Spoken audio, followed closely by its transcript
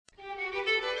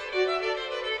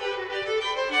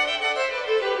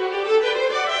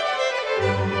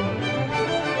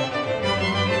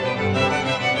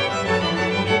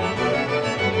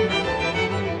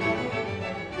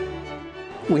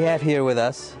have here with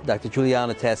us Dr.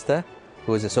 Giuliano Testa,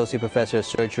 who is Associate Professor of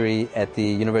Surgery at the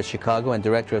University of Chicago and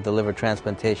Director of the Liver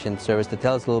Transplantation Service, to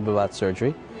tell us a little bit about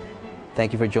surgery.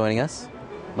 Thank you for joining us.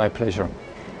 My pleasure.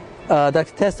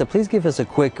 Dr. Testa, please give us a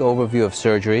quick overview of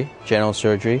surgery, general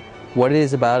surgery, what it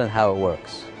is about and how it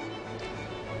works.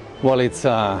 Well, it's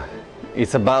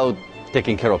about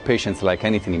taking care of patients like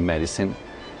anything in medicine.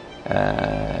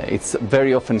 It's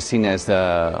very often seen as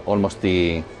almost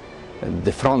the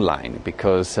front line,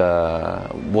 because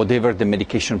whatever the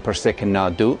medication per se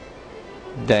cannot do,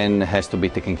 then has to be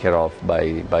taken care of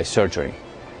by surgery.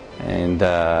 And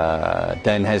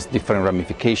then has different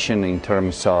ramification in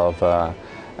terms of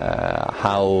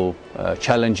how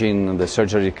challenging the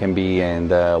surgery can be and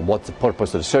what the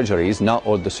purpose of the surgery is. Not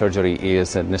all the surgery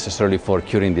is necessarily for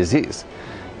curing disease.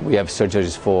 We have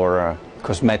surgeries for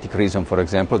cosmetic reason, for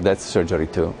example. That's surgery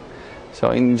too. So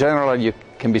in general, you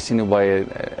can be seen by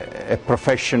a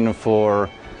profession for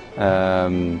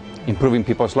improving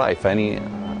people's life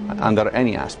under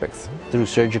any aspects. Through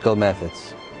surgical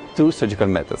methods. Through surgical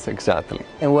methods, exactly.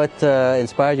 And what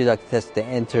inspired you, Dr. Testa, to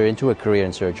enter into a career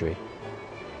in surgery?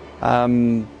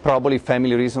 Probably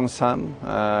family reasons.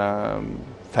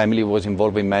 Family was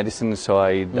involved in medicine, so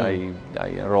I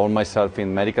enrolled myself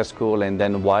in medical school, and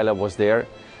then while I was there,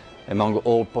 among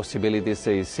all possibilities,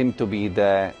 it seemed to be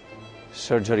that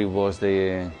surgery was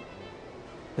the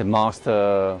most,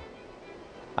 I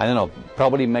don't know,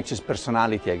 probably matches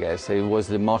personality, I guess. It was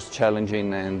the most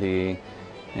challenging and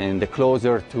the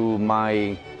closer to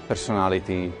my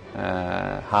personality.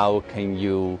 How can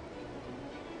you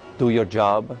do your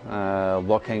job?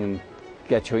 What can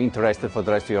get you interested for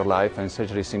the rest of your life? And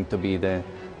surgery seemed to be the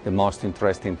most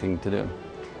interesting thing to do.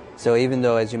 So even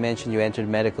though, as you mentioned, you entered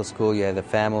medical school, you had a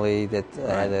family that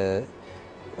had a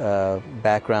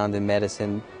background in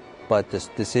medicine, but the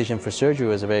decision for surgery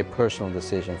was a very personal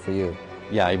decision for you.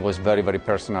 Yeah, it was very, very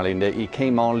personal. And it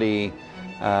came only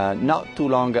not too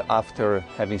long after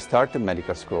having started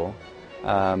medical school.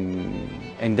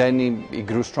 And then it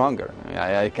grew stronger.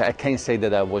 I can't say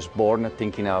that I was born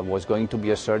thinking I was going to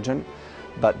be a surgeon,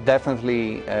 but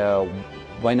definitely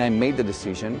when I made the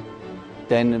decision,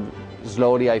 then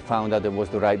slowly I found that it was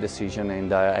the right decision,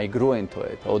 and I grew into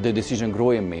it, or the decision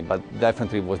grew in me, but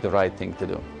definitely it was the right thing to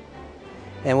do.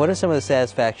 And what are some of the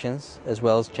satisfactions as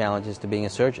well as challenges to being a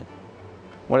surgeon?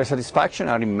 Well, the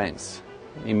satisfactions are immense.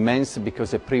 Immense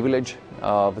because the privilege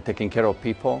of taking care of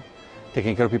people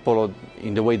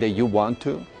in the way that you want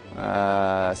to,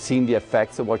 seeing the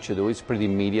effects of what you do is pretty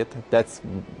immediate. That's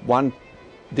one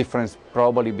difference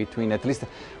probably between, at least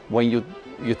when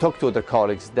you talk to other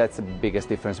colleagues, that's the biggest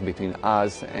difference between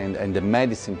us and the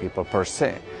medicine people per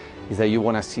se, is that you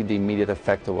want to see the immediate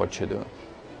effect of what you do.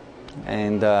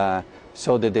 And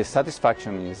so the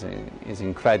satisfaction is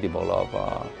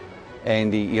incredible,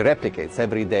 and it replicates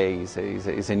every day.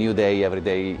 Is a new day. Every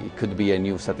day it could be a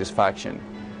new satisfaction.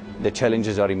 The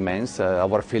challenges are immense.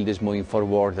 Our field is moving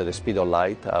forward at the speed of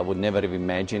light. I would never have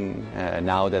imagined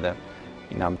now that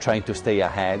I'm trying to stay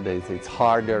ahead. It's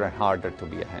harder and harder to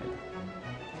be ahead.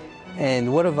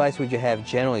 And what advice would you have,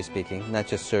 generally speaking, not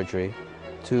just surgery,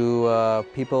 to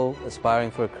people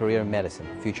aspiring for a career in medicine,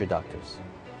 future doctors?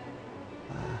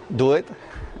 Do it.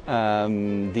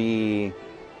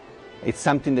 It's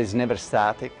something that's never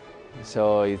static,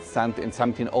 so it's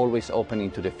something always open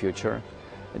into the future.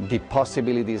 The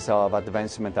possibilities of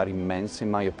advancement are immense,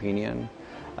 in my opinion.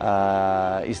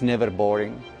 It's never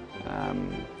boring.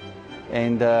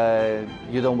 And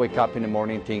you don't wake up in the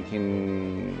morning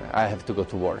thinking, I have to go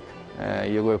to work.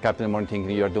 You wake up in the morning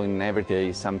thinking you're doing every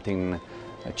day something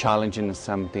challenging,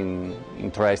 something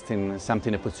interesting,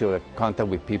 something that puts you in contact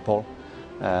with people.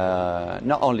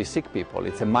 Not only sick people,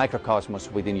 it's a microcosmos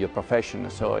within your profession.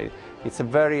 So it's a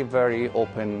very, very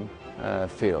open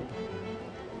field.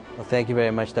 Well, thank you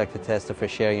very much, Dr. Testa, for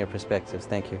sharing your perspectives.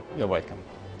 Thank you. You're welcome.